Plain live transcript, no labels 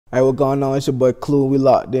Hey, what going on? It's your boy Cluu. We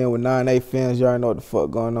locked in with 9-8 fans. You already know what the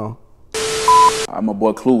fuck going on. My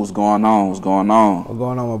boy Cluu, what's going on? What's going on? What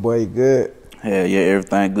going on, my boy? You good? Hell yeah,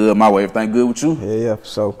 everything good. My way, everything good with you? Yeah, for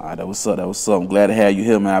sure. All right, that was up. That was up. I'm glad to have you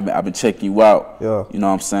here, man. I've been checking you out. Yeah. You know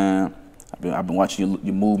what I'm saying? I've been watching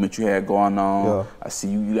your movement you had going on. Yeah. I see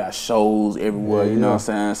you got shows everywhere. Yeah, you know what I'm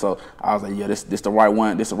saying? So I was like, yeah, this the right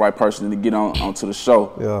one. This the right person to get onto the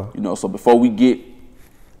show. Yeah. You know, so before we get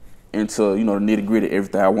into the nitty gritty of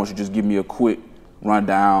everything, I want you to just give me a quick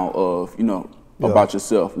rundown of about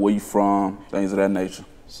yourself, where you from, things of that nature.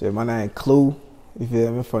 Shit, my name Cluu. You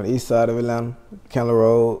feel me? From the east side of Atlanta, Cluu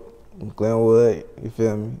Road, Glenwood. You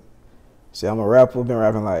feel me? Shit, I'm a rapper. Been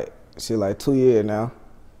rapping like 2 years now.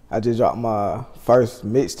 I just dropped my first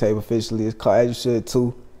mixtape officially. It's called As You Should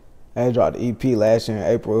 2. I dropped the EP last year in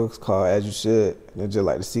April. It's called As You Should. And it's just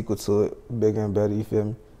like the sequel to it, bigger and better. You feel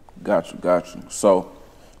me? Got you. So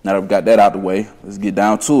now that we got that out the way, let's get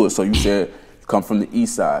down to it. So you said you come from the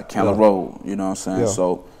east side, Cluu Road. You know what I'm saying? Yeah.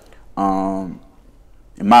 So,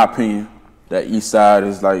 in my opinion, that east side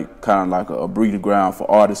is like kind of like a breeding ground for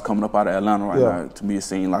artists coming up out of Atlanta right now. To me, it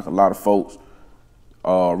seems like a lot of folks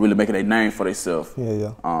really making a name for themselves.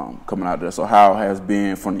 Coming out there. So how has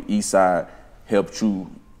being from the east side helped you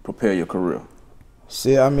prepare your career?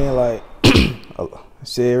 Shit, I mean, like,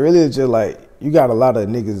 shit, really is just like, you got a lot of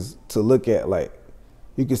niggas to look at. Like,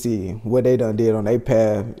 you can see what they done did on their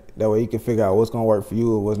path. That way you can figure out what's gonna work for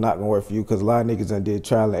you or what's not gonna work for you. Cause a lot of niggas done did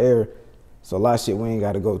trial and error. So a lot of shit we ain't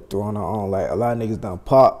gotta go through on our own. Like, a lot of niggas done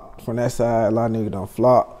pop from that side. A lot of niggas done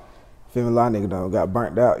flop. Feel me? A lot of niggas done got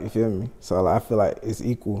burnt out. You feel me? So like, I feel like it's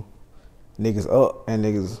equal. Niggas up and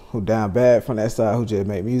niggas who down bad from that side who just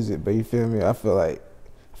make music. But you feel me? I feel like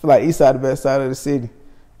east side the best side of the city.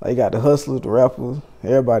 Like, you got the hustlers, the rappers,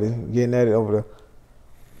 everybody getting at it over there.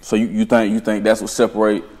 So you think that's what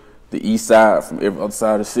separate the east side from every other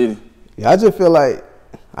side of the city? Yeah, I just feel like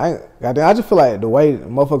the way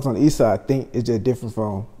motherfuckers on the east side think is just different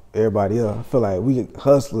from everybody else. I feel like we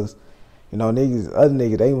hustlers, other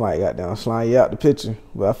niggas, they might goddamn slime you out the picture.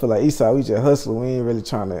 But I feel like east side, we just hustle. We ain't really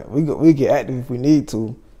trying to, we get active if we need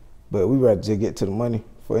to, but we rather just get to the money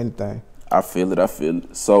for anything. I feel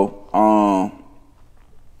it. So,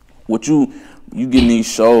 what you getting these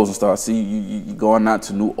shows and stuff, see you going out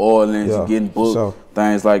to New Orleans, you getting booked,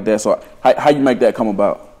 things like that. So how you make that come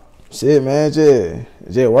about? Shit, man,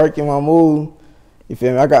 just working my move. You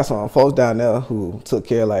feel me? I got some folks down there who took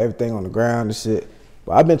care of like everything on the ground and shit.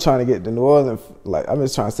 But I've been trying to get to New Orleans, like I've been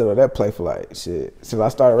trying to set up that play for like shit. Since I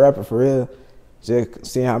started rapping for real, just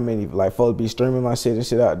seeing how many like folks be streaming my shit and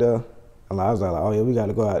shit out there. And I was like, oh yeah, we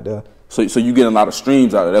gotta go out there. So you getting a lot of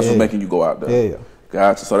streams out there. That's what's making you go out there. Yeah.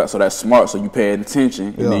 Gotcha. So that's smart. So you paying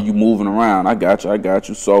attention and then you moving around. I got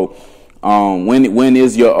you. So when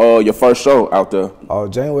is your first show out there?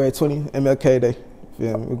 January 20th, MLK Day.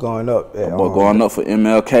 Feel me? We're going up. Going up for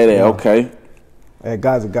MLK Day. Okay. At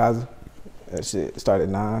Gaza. That shit started at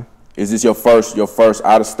 9. Is this your first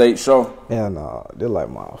out of state show? Yeah, no. They're like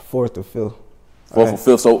my 4th or 5th. 4th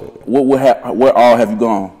or 5th. So where all have you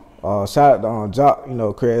gone? Shout out to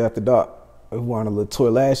Jock, Crazy After Dark. We went on a little tour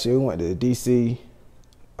last year. We went to DC,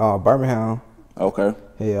 Birmingham. Okay.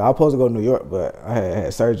 Yeah, I was supposed to go to New York, but I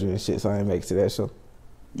had surgery and shit, so I didn't make it to that show.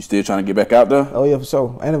 You still trying to get back out there? Oh yeah, for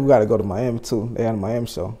sure. And then we got to go to Miami too. They had a Miami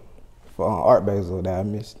show for Art Basel that I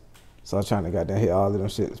missed. So I'm trying to goddamn hit all of them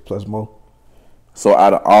shits plus more. So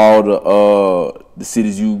out of all the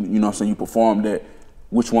cities you performed at,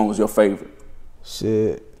 which one was your favorite?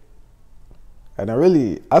 Shit. And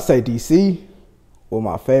I say DC was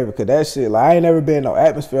my favorite, cause that shit, like I ain't never been in no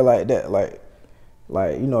atmosphere like that. Like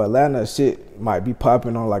Atlanta shit might be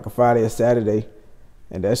popping on like a Friday or Saturday,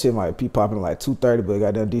 and that shit might be popping like 2:30, but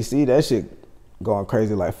goddamn DC, that shit going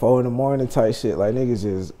crazy like 4 in the morning type shit. Like niggas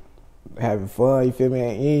just having fun, you feel me? You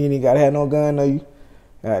ain't even gotta have no gun, no you.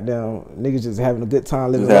 Goddamn, niggas just having a good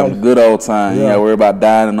time living life. Just having a good old time. You ain't gotta worry about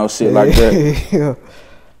dying and no shit like that. Yeah.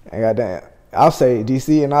 And goddamn, I'll say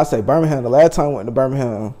DC and I'll say Birmingham. The last time I went to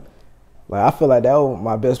Birmingham, like I feel like that was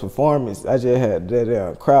my best performance. I just had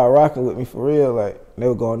that crowd rocking with me for real. Like they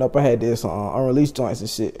were going up. I had this on unreleased joints and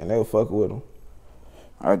shit, and they were fucking with them.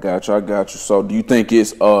 I got you. So do you think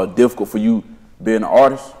it's difficult for you being an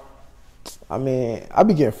artist? I mean, I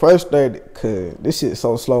be getting frustrated because this shit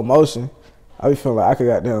so slow motion. I be feeling like I could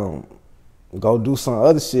goddamn go do some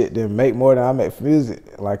other shit than make more than I make for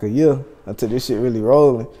music like a year until this shit really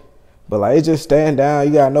rolling. But like it just stand down.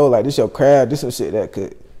 You gotta know like this your crowd. This some shit that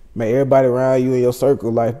could make everybody around you in your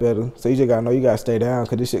circle life better. So you just gotta know you gotta stay down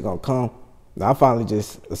because this shit gonna come. Now I'm finally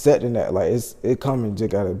just accepting that like it coming.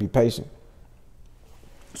 Just gotta be patient.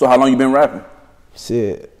 So how long you been rapping?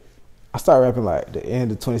 Shit, I started rapping like the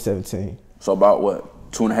end of 2017. So about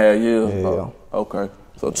what, 2.5 years? Yeah. Oh, okay.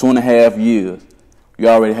 So 2.5 years. You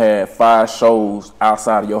already had 5 shows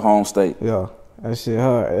outside of your home state. Yeah. That shit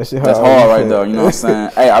hard. That shit hard. That's hard right there. You know what I'm saying?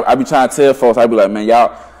 Hey, I be trying to tell folks. I be like, man,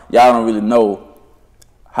 y'all don't really know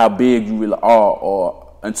how big you really are,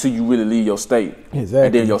 or until you really leave your state. Exactly.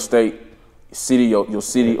 And then your city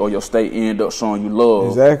or your state end up showing you love.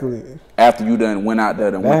 Exactly. After you done went out there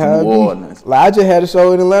and went to New Orleans. Like, I just had a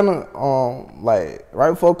show in Atlanta, like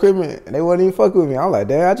right before Christmas, and they wouldn't even fuck with me. I'm like,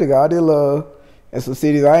 damn, I just got all this love in some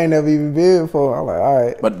cities I ain't never even been before. I'm like, all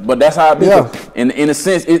right. But that's how it be. Yeah. In a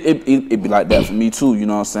sense, it be like that for me too. You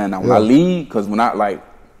know what I'm saying? Now when I leave, because when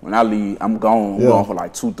I leave, I'm gone. I'm gone for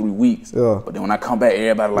like 2-3 weeks. Yeah. But then when I come back,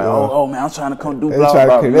 everybody like, oh man, I'm trying to come do blah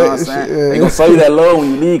blah. You know what I'm saying? Yeah. They gonna show you that love when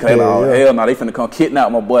you leave. Cause they like, oh hell no, they finna come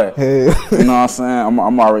kidnap my boy. You know what I'm saying?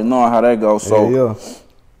 I'm already knowing how that goes. So,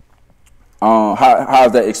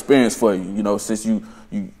 how's that experience for you? You know, since you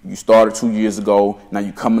started 2 years ago, now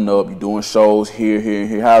you coming up, you doing shows here and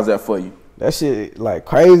here. How's that for you? That shit like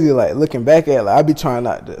crazy. Like looking back at it, like I be trying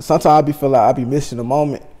not to. Sometimes I be feel like I be missing the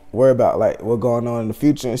moment. Worry about like what going on in the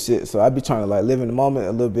future and shit. So I be trying to like live in the moment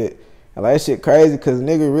a little bit. And like that shit crazy because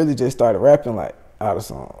nigga really just started rapping like out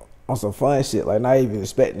of on some fun shit. Like not even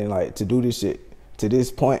expecting like to do this shit to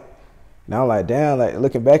this point. Now I'm like damn, like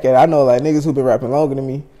looking back at it, I know like niggas who been rapping longer than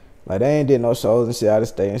me. Like they ain't did no shows and shit out of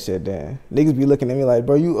state and shit. Damn, niggas be looking at me like,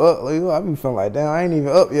 bro, you up? Like, I be feeling like damn, I ain't even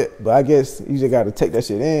up yet. But I guess you just got to take that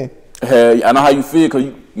shit in. Hell, I know how you feel because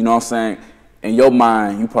you know what I'm saying. In your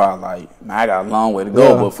mind, you probably like, man, I got a long way to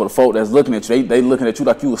go. But for the folk that's looking at you, they looking at you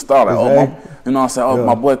like you a star. Like, oh, you know what I'm saying? Oh,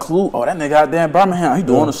 my boy Cluu. Oh, that nigga out there in Birmingham, he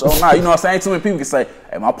doing the show now. You know what I'm saying? Too many people can say,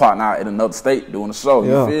 hey, my partner out in another state doing the show.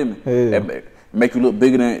 You feel me? That make you look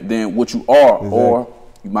bigger than what you are, or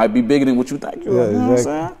you might be bigger than what you think you are. You know what I'm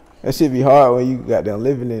saying? That shit be hard when you got them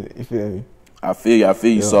living in it. You feel me? I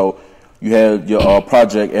feel you. So you had your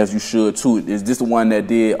project, As You Should too. Is this the one that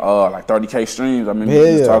did like 30K streams? I mean, you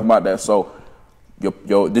was talking about that. So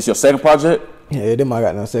this your second project? Yeah, then I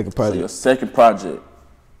got no second project. So your second project,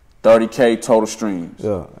 30K total streams.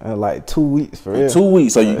 Yeah, and like 2 weeks for real. 2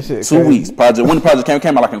 weeks. So you 2 weeks. Project. When the project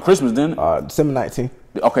came out like in Christmas, didn't it? December 19th.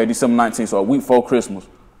 Okay, December 19th. So a week before Christmas.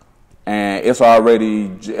 And it's already,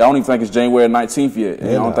 I don't even think it's January 19th yet. And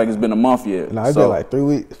I don't think it's been a month yet. No, it's been like 3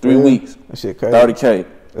 weeks. 3 weeks. That shit crazy. 30K.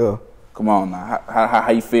 Yeah. Come on now.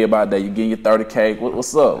 How you feel about that? You getting your 30K?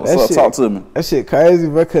 What's up? What's up? Talk to me. That shit crazy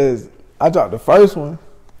because I dropped the first one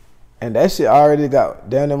and that shit already got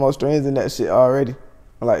damn near more streams than that shit already.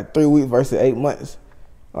 Like 3 weeks versus 8 months.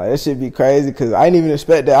 Like that shit be crazy because I didn't even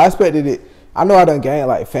expect that. I expected it. I know I done gained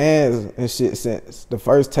like fans and shit since the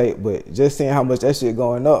first tape, but just seeing how much that shit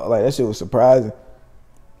going up, like that shit was surprising.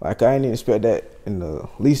 Like I didn't even expect that in the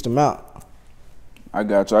least amount. I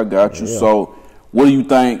got you. Yeah. So what do you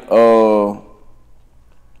think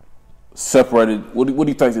separated, what do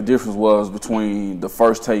you think the difference was between the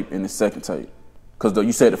first tape and the second tape? Because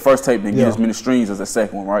you said the first tape didn't get as many streams as the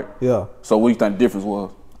second one, right? Yeah. So what do you think the difference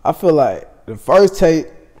was? I feel like the first tape,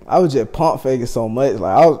 I was just pump faking so much.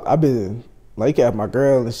 Like I've been, like you can have my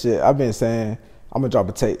girl and shit, I've been saying I'm gonna drop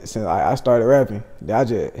a tape since I started rapping. Then I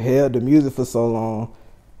just held the music for so long.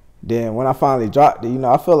 Then when I finally dropped it, you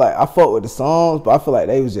know, I feel like I fought with the songs, but I feel like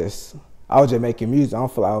I was just making music. I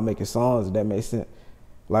don't feel like I was making songs, if that makes sense.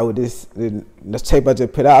 Like with this tape I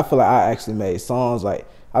just put out, I feel like I actually made songs. Like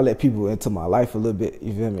I let people into my life a little bit,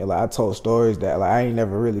 you feel me? Like I told stories that like I ain't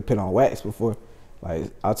never really put on wax before.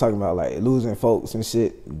 Like I was talking about like losing folks and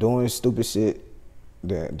shit, doing stupid shit,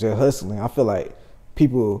 just hustling. I feel like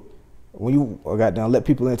people, when you got down, let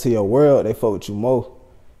people into your world, they fuck with you more.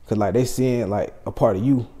 Cause like they seeing like a part of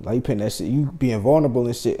you, like you putting that shit, you being vulnerable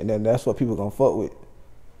and shit, and then that's what people gonna fuck with.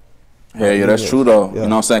 Yeah, that's true though. Yeah. You know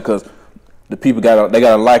what I'm saying? Cause the people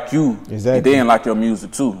gotta like you. Exactly. And then like your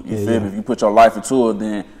music too. You feel me? If you put your life into it,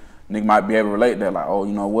 then nigga might be able to relate that. Like, oh,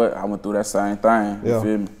 you know what? I went through that same thing. You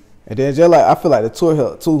feel me? And then just like I feel like the tour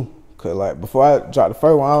helped too. Cause like before I dropped the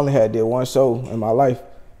first one, I only did one show in my life.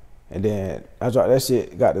 And then I dropped that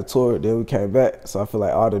shit, got the tour, then we came back. So I feel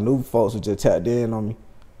like all the new folks were just tapped in on me.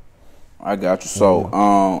 I got you.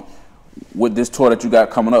 So, with this tour that you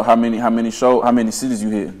got coming up, how many cities you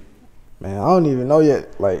hit? Man, I don't even know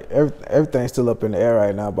yet. Like everything's still up in the air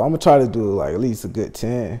right now, but I'm gonna try to do like at least a good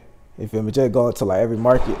 10. You feel me? Just going to like every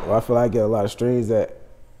market where I feel like I get a lot of streams at,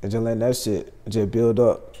 and just letting that shit just build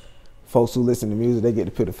up. Folks who listen to music, they get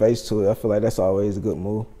to put a face to it. I feel like that's always a good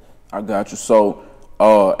move. I got you. So,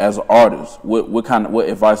 as an artist, what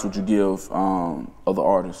advice would you give other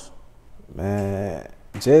artists? Man,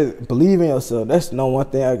 just believe in yourself. That's no one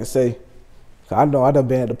thing I can say. I know I done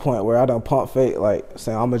been at the point where I done pump fake, like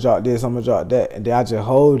saying I'm gonna drop this, I'm gonna drop that, and then I just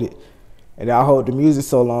hold it. And then I hold the music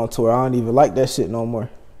so long to where I don't even like that shit no more.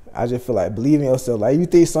 I just feel like believe in yourself. Like you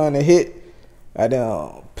think something to hit, I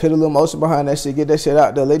then put a little motion behind that shit, get that shit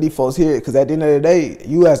out there, let these folks hear it. Cause at the end of the day,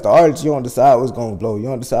 you as the artist, you don't decide what's gonna blow. You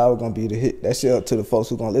don't decide what's gonna be the hit. That shit up to the folks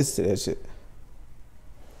who gonna listen to that shit.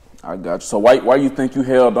 I got you. So why you think you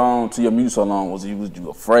held on to your music so long? Was you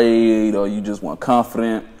afraid or you just weren't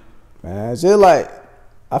confident? Man, it's just like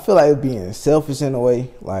I feel like it being selfish in a way.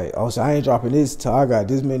 Like, oh, so I ain't dropping this till I got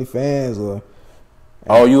this many fans, or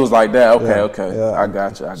oh, you was like that. Okay, yeah, okay. Yeah. I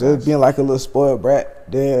got you. Just being like a little spoiled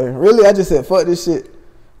brat. Then really, I just said fuck this shit.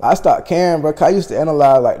 I stopped caring, bro. 'Cause I used to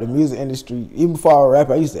analyze like the music industry. Even before I rap,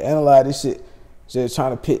 I used to analyze this shit. Just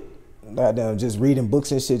trying to put, goddamn, just reading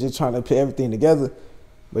books and shit, just trying to put everything together.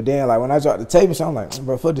 But then, like, when I dropped the tape and shit, I'm like,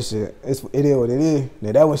 bro, fuck this shit. It is what it is.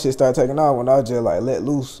 Then that when shit started taking off, when I was just, like, let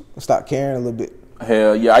loose, stop caring a little bit.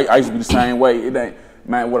 Hell, yeah, I used to be the same way. It ain't,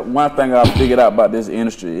 man, one thing I figured out about this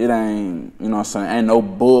industry, it ain't, you know what I'm saying, ain't no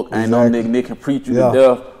book, ain't no nigga can preach you to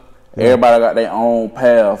death. Yeah. Everybody got their own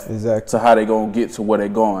path to how they gonna get to where they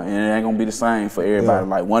going. And it ain't gonna be the same for everybody.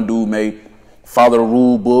 Like, one dude may follow the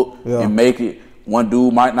rule book and make it. One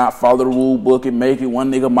dude might not follow the rule book and make it.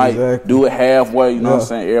 One nigga might do it halfway. You know what I'm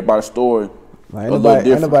saying? Everybody's story like,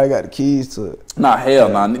 ain't nobody got the keys to it. Nah, hell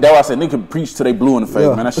nah. That's why I said nigga can preach till they blue in the face,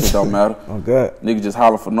 man. That shit don't matter. Oh, God. Nigga just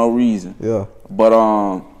holler for no reason. Yeah.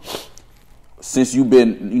 But since you've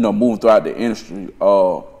been, you know, moving throughout the industry,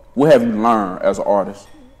 what have you learned as an artist?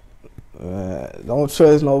 Don't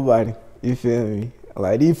trust nobody. You feel me?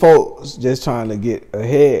 Like, these folks just trying to get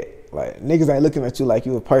ahead. Like, niggas ain't looking at you like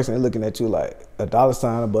you a person. They looking at you like a dollar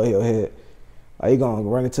sign above your head. Like, you gonna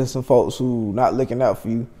run into some folks who not looking out for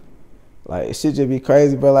you. Like, it should just be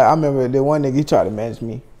crazy, bro. Like, I remember the one nigga, he tried to manage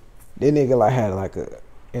me. That nigga, like, had, like, a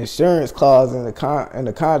insurance clause in the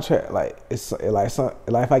contract. Like, it's like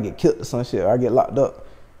if I get killed or some shit, or I get locked up,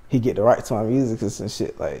 he get the right to my music or some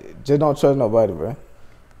shit. Like, just don't trust nobody, bro.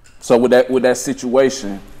 So with that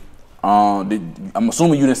situation, I'm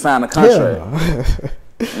assuming you didn't sign the contract.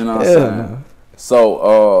 You know what I'm saying? No.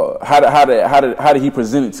 So how did he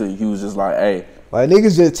present it to you? He was just like, hey. Like,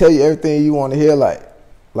 niggas just tell you everything you want to hear. Like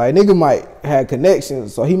nigga might have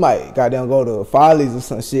connections, so he might goddamn go to Follies or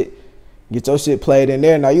some shit, get your shit played in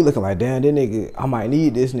there. Now you looking like, damn, this nigga, I might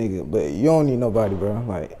need this nigga, but you don't need nobody, bro.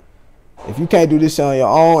 Like, if you can't do this shit on your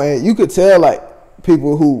own, and you could tell like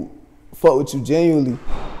people who fuck with you genuinely,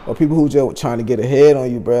 or people who just trying to get ahead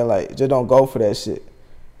on you, bro. Like, just don't go for that shit.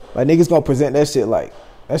 Like, niggas gonna present that shit like,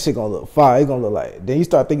 that shit gonna look fire. It gonna look like, then you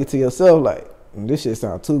start thinking to yourself like, this shit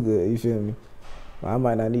sound too good. You feel me? I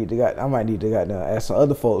might need to ask some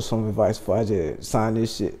other folks some advice before I just sign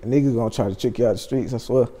this shit. Niggas gonna try to trick you out the streets, I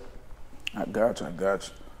swear. I got you.